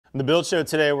In the build show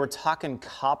today, we're talking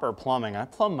copper plumbing. I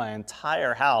plumbed my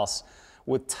entire house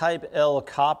with type L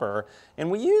copper, and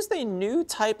we used a new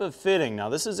type of fitting. Now,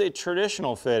 this is a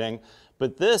traditional fitting,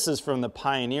 but this is from the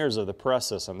pioneers of the press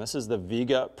system. This is the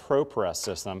Viega ProPress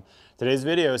system. Today's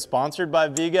video is sponsored by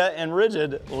Viega and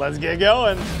Ridgid. Let's get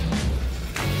going.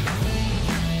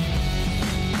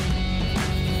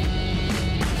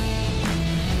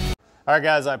 All right,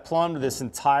 guys, I plumbed this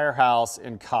entire house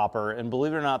in copper, and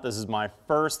believe it or not, this is my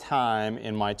first time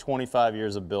in my 25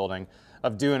 years of building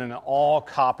of doing an all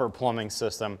copper plumbing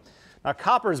system. Now,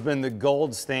 copper's been the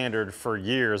gold standard for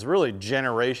years. Really,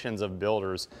 generations of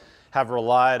builders have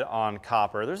relied on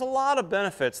copper. There's a lot of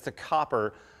benefits to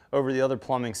copper over the other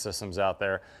plumbing systems out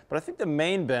there, but I think the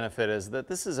main benefit is that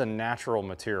this is a natural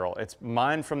material. It's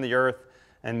mined from the earth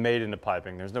and made into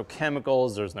piping. There's no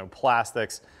chemicals, there's no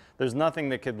plastics. There's nothing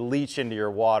that could leach into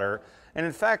your water. And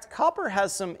in fact, copper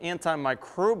has some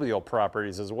antimicrobial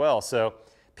properties as well. So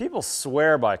people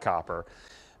swear by copper.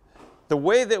 The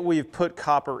way that we've put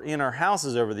copper in our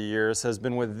houses over the years has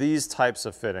been with these types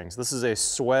of fittings. This is a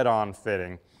sweat-on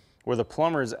fitting where the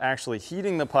plumber is actually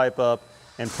heating the pipe up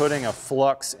and putting a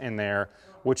flux in there,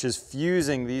 which is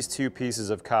fusing these two pieces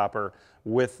of copper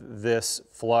with this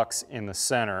flux in the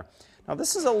center. Now,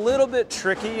 this is a little bit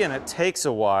tricky and it takes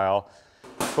a while.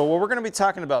 But what we're going to be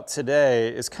talking about today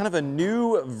is kind of a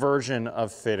new version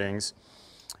of fittings,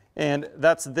 and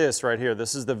that's this right here.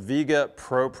 This is the Viega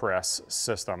ProPress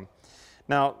system.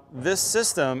 Now, this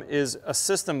system is a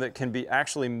system that can be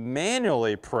actually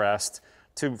manually pressed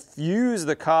to fuse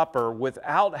the copper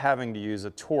without having to use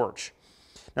a torch.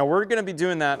 Now, we're going to be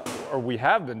doing that, or we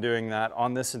have been doing that,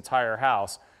 on this entire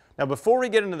house. Now, before we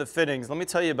get into the fittings, let me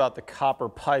tell you about the copper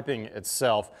piping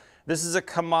itself. This is a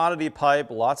commodity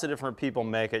pipe. Lots of different people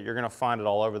make it. You're going to find it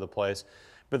all over the place.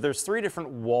 But there's three different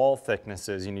wall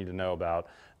thicknesses you need to know about.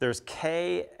 There's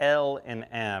K, L, and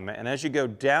M. And as you go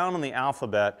down in the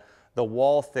alphabet, the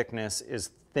wall thickness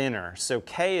is thinner. So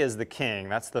K is the king.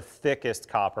 That's the thickest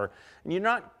copper. And you're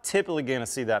not typically going to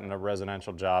see that in a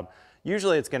residential job.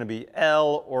 Usually it's going to be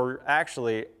L, or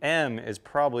actually M is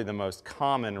probably the most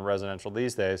common in residential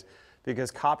these days, because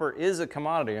copper is a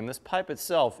commodity and this pipe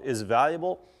itself is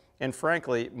valuable and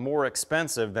frankly more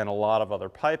expensive than a lot of other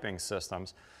piping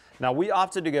systems. Now, we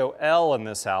opted to go L in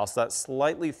this house. That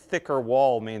slightly thicker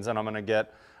wall means that I'm going to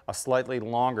get a slightly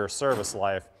longer service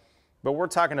life, but we're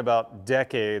talking about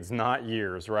decades, not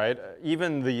years, right?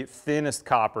 Even the thinnest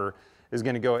copper is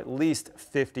going to go at least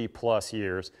 50 plus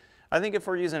years. I think if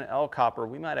we're using L copper,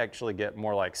 we might actually get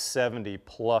more like 70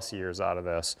 plus years out of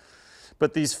this.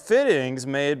 But these fittings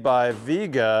made by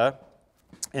Viega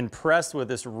and pressed with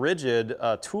this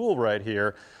Ridgid tool right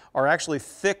here are actually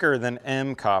thicker than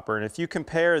M copper. And if you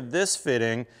compare this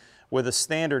fitting with a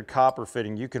standard copper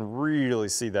fitting, you can really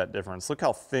see that difference. Look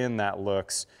how thin that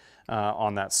looks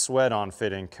on that sweat-on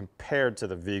fitting compared to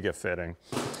the Viega fitting.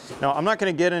 Now, I'm not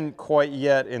going to get in quite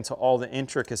yet into all the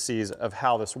intricacies of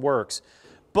how this works,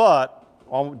 but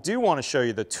I do want to show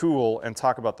you the tool and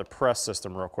talk about the press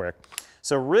system real quick.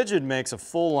 So Ridgid makes a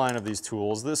full line of these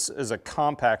tools. This is a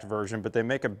compact version, but they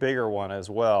make a bigger one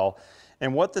as well.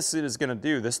 And what this is going to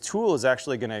do, this tool is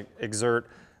actually going to exert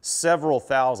several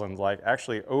thousand, like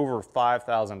actually over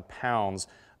 5,000 pounds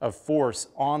of force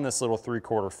on this little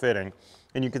 3/4 fitting.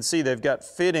 And you can see they've got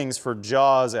fittings for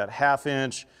jaws at 1/2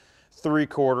 inch,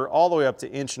 3/4, all the way up to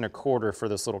 1.25 inches for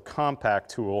this little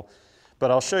compact tool. But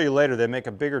I'll show you later, they make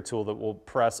a bigger tool that will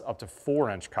press up to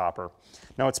 4-inch copper.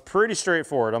 Now, it's pretty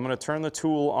straightforward. I'm going to turn the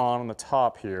tool on the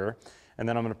top here, and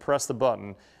then I'm going to press the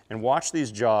button. And watch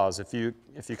these jaws. If you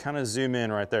kind of zoom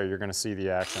in right there, you're going to see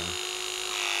the action.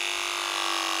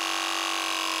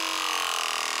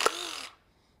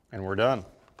 And we're done.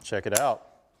 Check it out.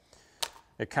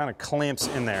 It kind of clamps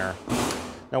in there.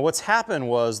 Now, what's happened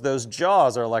was those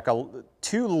jaws are like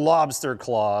two lobster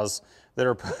claws that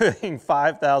are putting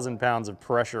 5,000 pounds of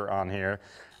pressure on here,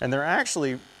 and they're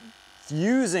actually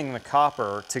fusing the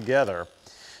copper together.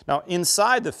 Now,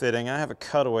 inside the fitting, I have a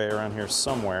cutaway around here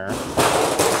somewhere.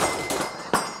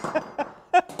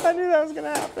 I knew that was going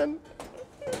to happen.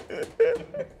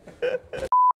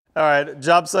 All right,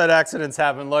 job site accidents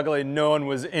happen. Luckily, no one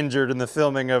was injured in the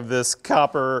filming of this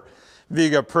copper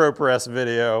Viega ProPress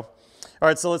video. All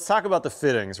right, so let's talk about the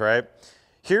fittings, right?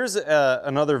 Here's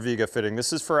another Viega fitting.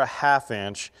 This is for a 1/2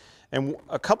 inch. And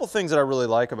a couple things that I really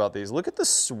like about these. Look at the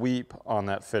sweep on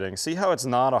that fitting. See how it's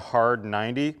not a hard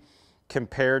 90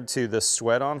 compared to the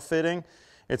sweat-on fitting?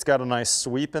 It's got a nice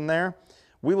sweep in there.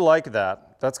 We like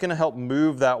that. That's going to help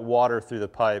move that water through the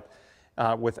pipe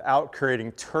without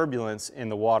creating turbulence in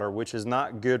the water, which is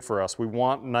not good for us. We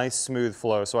want nice smooth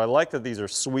flow. So I like that these are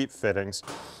sweep fittings.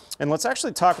 And let's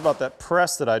actually talk about that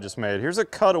press that I just made. Here's a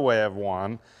cutaway of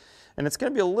one, and it's gonna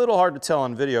be a little hard to tell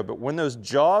on video, but when those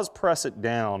jaws press it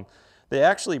down, they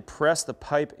actually press the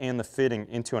pipe and the fitting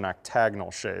into an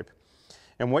octagonal shape.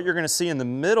 And what you're gonna see in the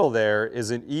middle there is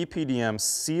an EPDM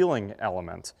sealing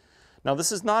element. Now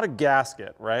this is not a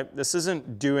gasket, right? This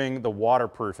isn't doing the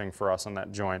waterproofing for us on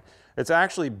that joint. It's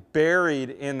actually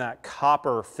buried in that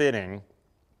copper fitting,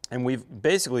 and we've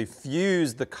basically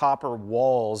fused the copper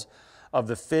walls of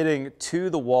the fitting to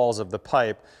the walls of the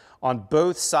pipe on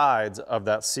both sides of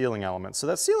that sealing element. So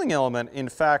that sealing element, in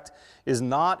fact, is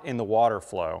not in the water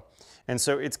flow. And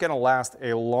so it's gonna last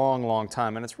a long, long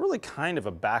time, and it's really kind of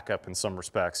a backup in some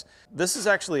respects. This is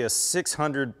actually a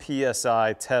 600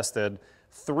 PSI tested,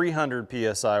 300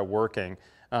 PSI working.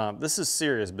 This is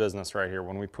serious business right here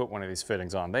when we put one of these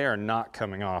fittings on. They are not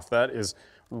coming off. That is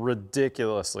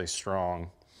ridiculously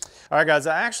strong. All right, guys,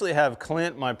 I actually have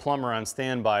Clint, my plumber, on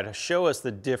standby to show us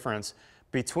the difference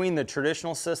between the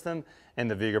traditional system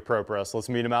and the Viega ProPress. Let's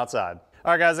meet him outside.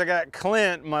 All right, guys, I got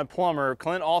Clint, my plumber.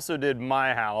 Clint also did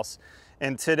my house.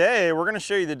 And today we're gonna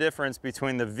show you the difference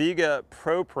between the Viega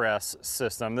ProPress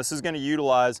system. This is gonna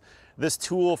utilize this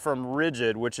tool from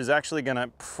Ridgid, which is actually gonna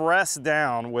press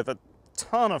down with a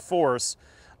ton of force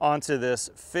onto this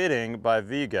fitting by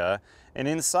Viega. And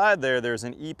inside there, there's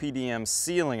an EPDM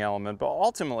sealing element, but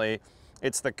ultimately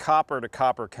it's the copper to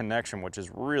copper connection, which is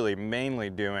really mainly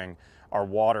doing our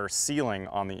water sealing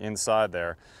on the inside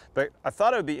there. But I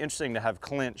thought it would be interesting to have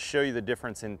Clint show you the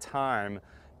difference in time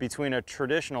between a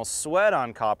traditional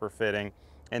sweat-on copper fitting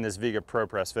and this Viega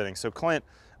ProPress fitting. So Clint,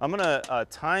 I'm gonna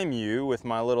time you with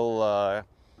my little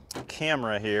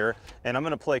camera here, and I'm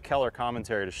gonna play color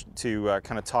commentary to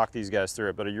kind of talk these guys through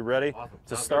it. But are you ready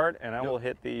to start? And I will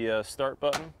hit the start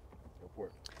button. Go for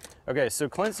it. Okay, so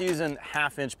Clint's using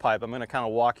 1/2-inch pipe. I'm gonna kind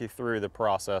of walk you through the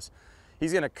process.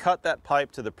 He's gonna cut that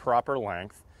pipe to the proper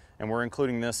length, and we're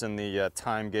including this in the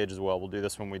time gauge as well. We'll do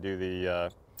this when we do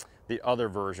the other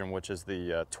version, which is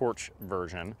the torch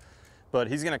version. But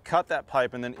he's gonna cut that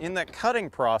pipe, and then in that cutting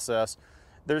process,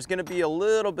 there's gonna be a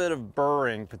little bit of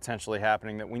burring potentially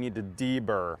happening that we need to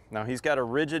deburr. Now he's got a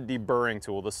Ridgid deburring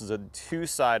tool. This is a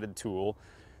 2-sided tool.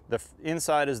 The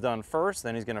inside is done first,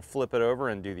 then he's gonna flip it over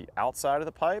and do the outside of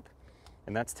the pipe,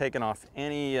 and that's taking off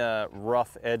any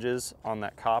rough edges on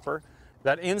that copper.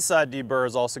 That inside deburr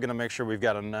is also gonna make sure we've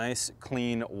got a nice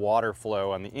clean water flow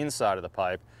on the inside of the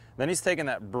pipe. Then he's taking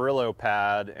that Brillo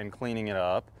pad and cleaning it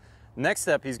up. Next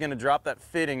step, he's gonna drop that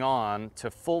fitting on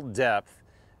to full depth,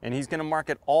 and he's gonna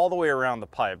mark it all the way around the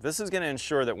pipe. This is gonna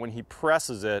ensure that when he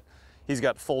presses it, he's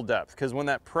got full depth. Because when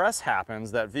that press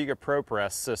happens, that Viega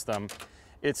ProPress system,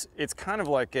 it's kind of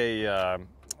like a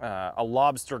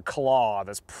lobster claw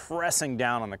that's pressing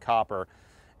down on the copper.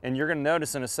 And you're gonna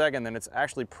notice in a second that it's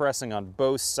actually pressing on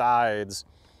both sides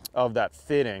of that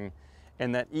fitting,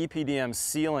 and that EPDM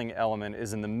sealing element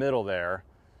is in the middle there.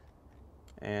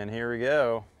 And here we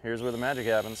go. Here's where the magic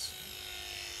happens.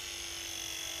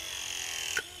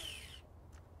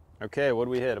 Okay, what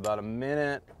do we hit? About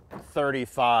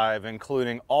 1:35,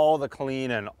 including all the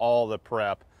clean and all the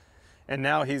prep. And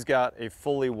now he's got a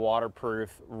fully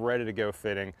waterproof, ready to go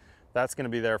fitting. That's gonna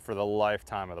be there for the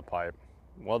lifetime of the pipe.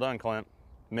 Well done, Clint.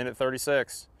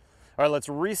 1:36. All right, let's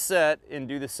reset and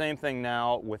do the same thing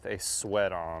now with a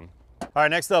sweat on. All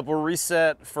right, next up, we'll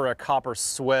reset for a copper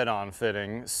sweat on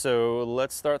fitting. So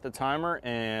let's start the timer,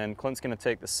 and Clint's gonna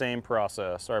take the same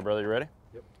process. All right, brother, you ready?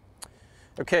 Yep.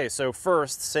 Okay, so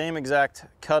first, same exact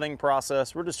cutting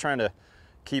process. We're just trying to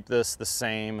keep this the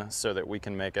same so that we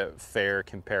can make a fair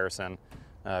comparison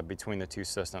between the two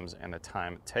systems and the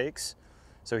time it takes.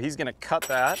 So he's gonna cut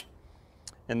that,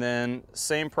 and then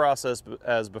same process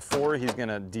as before, he's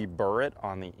gonna deburr it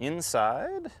on the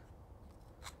inside.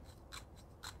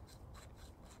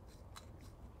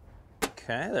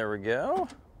 Okay, there we go.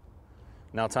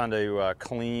 Now time to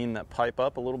clean that pipe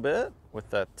up a little bit with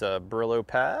that Brillo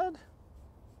pad.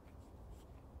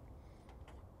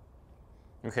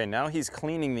 Okay, now he's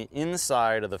cleaning the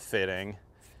inside of the fitting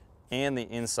and the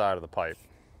inside of the pipe.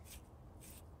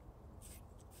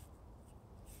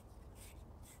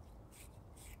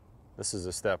 This is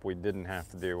a step we didn't have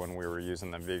to do when we were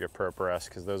using the Viega ProPress,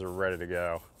 because those are ready to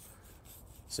go.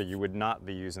 So you would not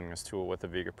be using this tool with the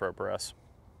Viega ProPress.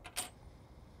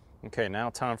 Okay, now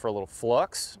time for a little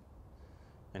flux,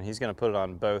 and he's going to put it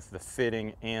on both the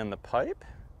fitting and the pipe.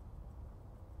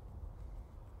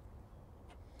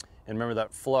 And remember,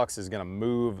 that flux is going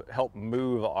to help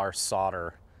move our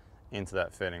solder into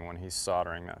that fitting when he's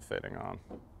soldering that fitting on.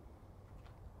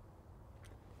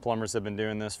 Plumbers have been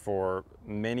doing this for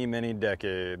many, many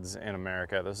decades in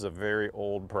America. This is a very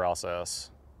old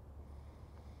process.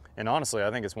 And honestly, I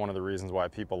think it's one of the reasons why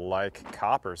people like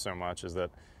copper so much is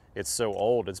that it's so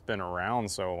old, it's been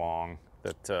around so long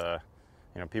that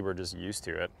you know, people are just used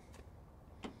to it.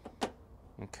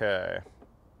 Okay.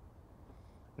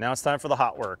 Now it's time for the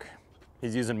hot work.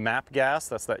 He's using MAP gas,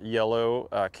 that's that yellow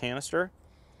canister.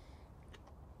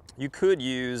 You could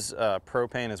use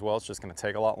propane as well, it's just gonna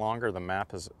take a lot longer. The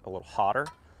MAP is a little hotter.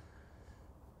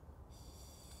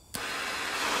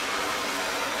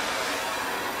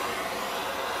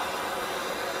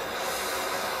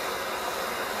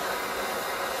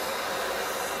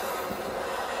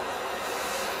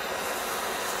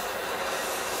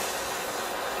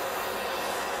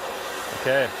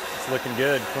 Okay, it's looking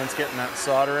good. Clint's getting that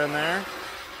solder in there.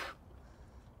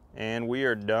 And we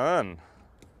are done.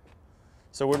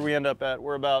 So where do we end up at?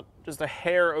 We're about just a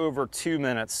hair over 2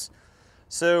 minutes.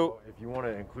 So if you want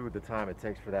to include the time it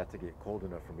takes for that to get cold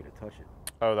enough for me to touch it.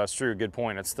 Oh, that's true. Good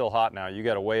point. It's still hot now. You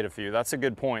got to wait a few. That's a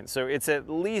good point. So it's at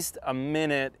least a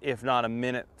minute, if not a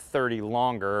minute 30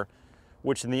 longer,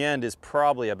 which in the end is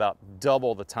probably about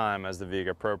double the time as the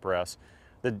Viega ProPress.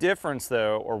 The difference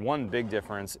though, or one big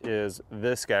difference, is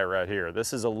this guy right here.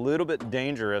 This is a little bit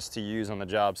dangerous to use on the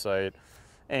job site.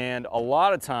 And a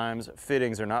lot of times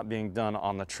fittings are not being done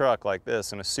on the truck like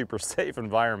this in a super safe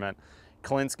environment.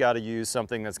 Clint's got to use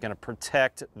something that's going to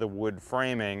protect the wood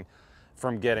framing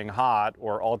from getting hot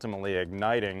or ultimately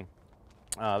igniting.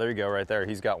 There you go, right there.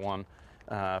 He's got one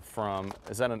from,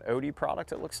 is that an OD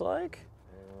product it looks like?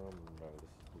 No, this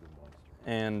is Blue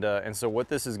Monster. And so what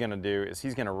this is going to do is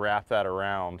he's going to wrap that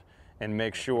around and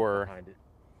make sure,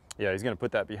 yeah, he's going to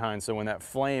put that behind, so when that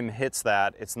flame hits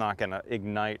that, it's not going to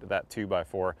ignite that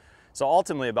 2x4. So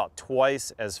ultimately about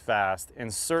twice as fast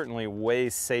and certainly way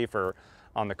safer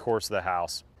on the course of the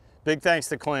house. Big thanks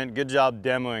to Clint, good job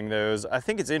demoing those. I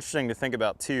think it's interesting to think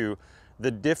about too,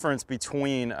 the difference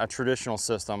between a traditional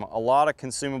system, a lot of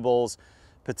consumables,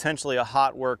 potentially a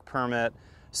hot work permit,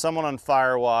 someone on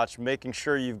fire watch, making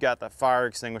sure you've got that fire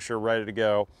extinguisher ready to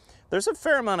go. There's a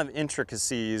fair amount of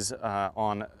intricacies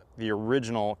on the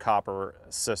original copper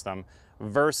system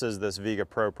versus this Viega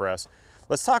ProPress.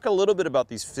 Let's talk a little bit about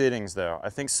these fittings though. I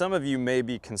think some of you may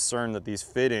be concerned that these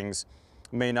fittings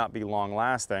may not be long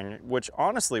lasting, which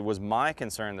honestly was my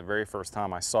concern the very first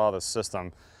time I saw this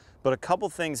system. But a couple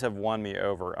things have won me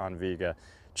over on Viega.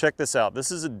 Check this out. This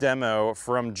is a demo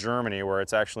from Germany where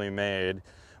it's actually made,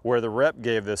 where the rep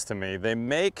gave this to me. They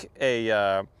make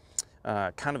a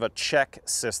kind of a check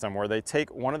system where they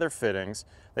take one of their fittings,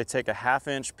 they take a 1/2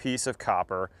 inch piece of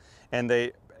copper and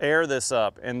they air this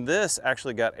up. And this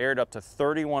actually got aired up to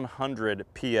 3,100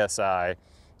 PSI.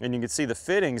 And you can see the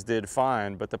fittings did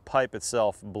fine, but the pipe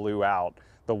itself blew out,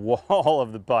 the wall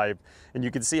of the pipe. And you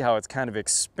can see how it's kind of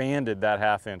expanded that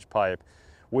 1/2 inch pipe,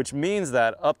 which means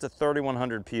that up to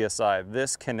 3,100 PSI,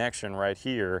 this connection right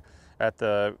here at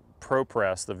the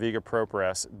ProPress, the Viega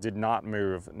ProPress, did not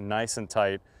move. Nice and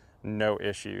tight, no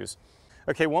issues.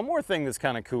 Okay, one more thing that's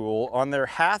kind of cool. On their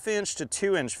 1/2 inch to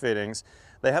 2 inch fittings,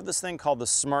 they have this thing called the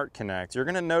Smart Connect. You're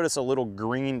gonna notice a little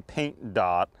green paint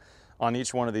dot on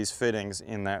each one of these fittings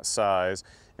in that size.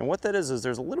 And what that is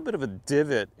there's a little bit of a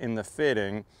divot in the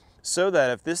fitting so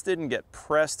that if this didn't get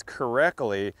pressed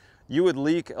correctly, you would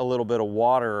leak a little bit of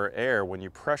water or air when you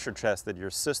pressure tested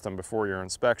your system before your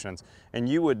inspections, and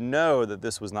you would know that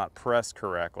this was not pressed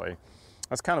correctly.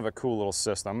 That's kind of a cool little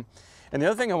system. And the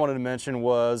other thing I wanted to mention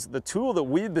was the tool that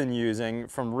we've been using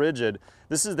from Ridgid.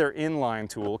 This is their inline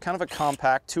tool, kind of a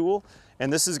compact tool.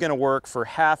 And this is gonna work for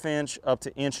 1/2 inch up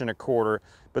to 1.25 inches.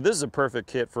 But this is a perfect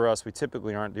kit for us. We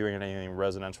typically aren't doing anything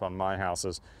residential on my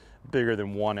houses bigger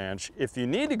than 1 inch. If you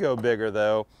need to go bigger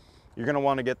though, you're gonna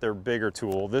wanna get their bigger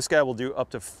tool. This guy will do up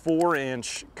to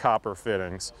 4-inch copper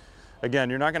fittings. Again,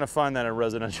 you're not gonna find that in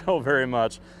residential very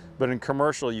much, but in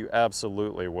commercial you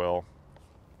absolutely will.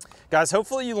 Guys,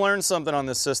 hopefully you learned something on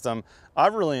this system.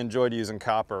 I've really enjoyed using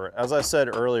copper. As I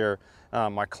said earlier,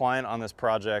 my client on this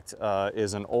project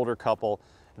is an older couple.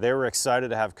 They were excited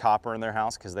to have copper in their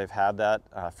house because they've had that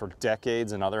for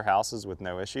decades in other houses with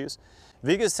no issues.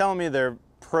 Viega's telling me their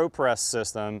ProPress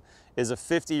system is a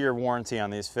 50-year warranty on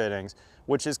these fittings,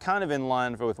 which is kind of in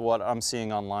line with what I'm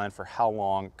seeing online for how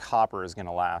long copper is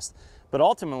gonna last. But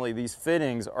ultimately, these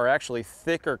fittings are actually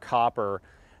thicker copper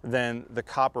than the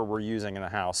copper we're using in the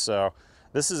house. So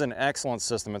this is an excellent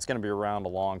system. It's gonna be around a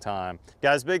long time.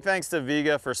 Guys, big thanks to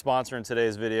Viega for sponsoring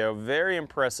today's video. Very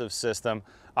impressive system.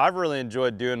 I've really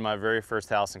enjoyed doing my very first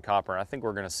house in copper. I think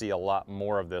we're gonna see a lot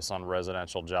more of this on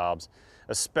residential jobs,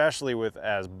 especially with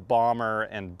as bomber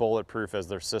and bulletproof as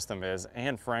their system is,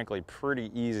 and frankly,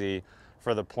 pretty easy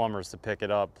for the plumbers to pick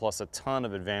it up, plus a ton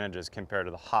of advantages compared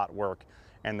to the hot work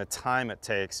and the time it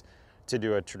takes to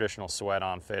do a traditional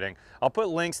sweat-on fitting. I'll put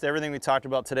links to everything we talked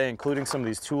about today, including some of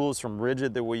these tools from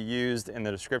Ridgid that we used, in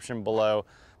the description below.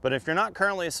 But if you're not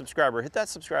currently a subscriber, hit that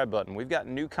subscribe button. We've got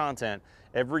new content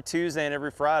every Tuesday and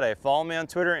every Friday. Follow me on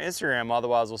Twitter and Instagram.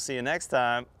 Otherwise, we'll see you next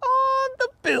time on The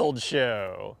Build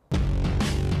Show.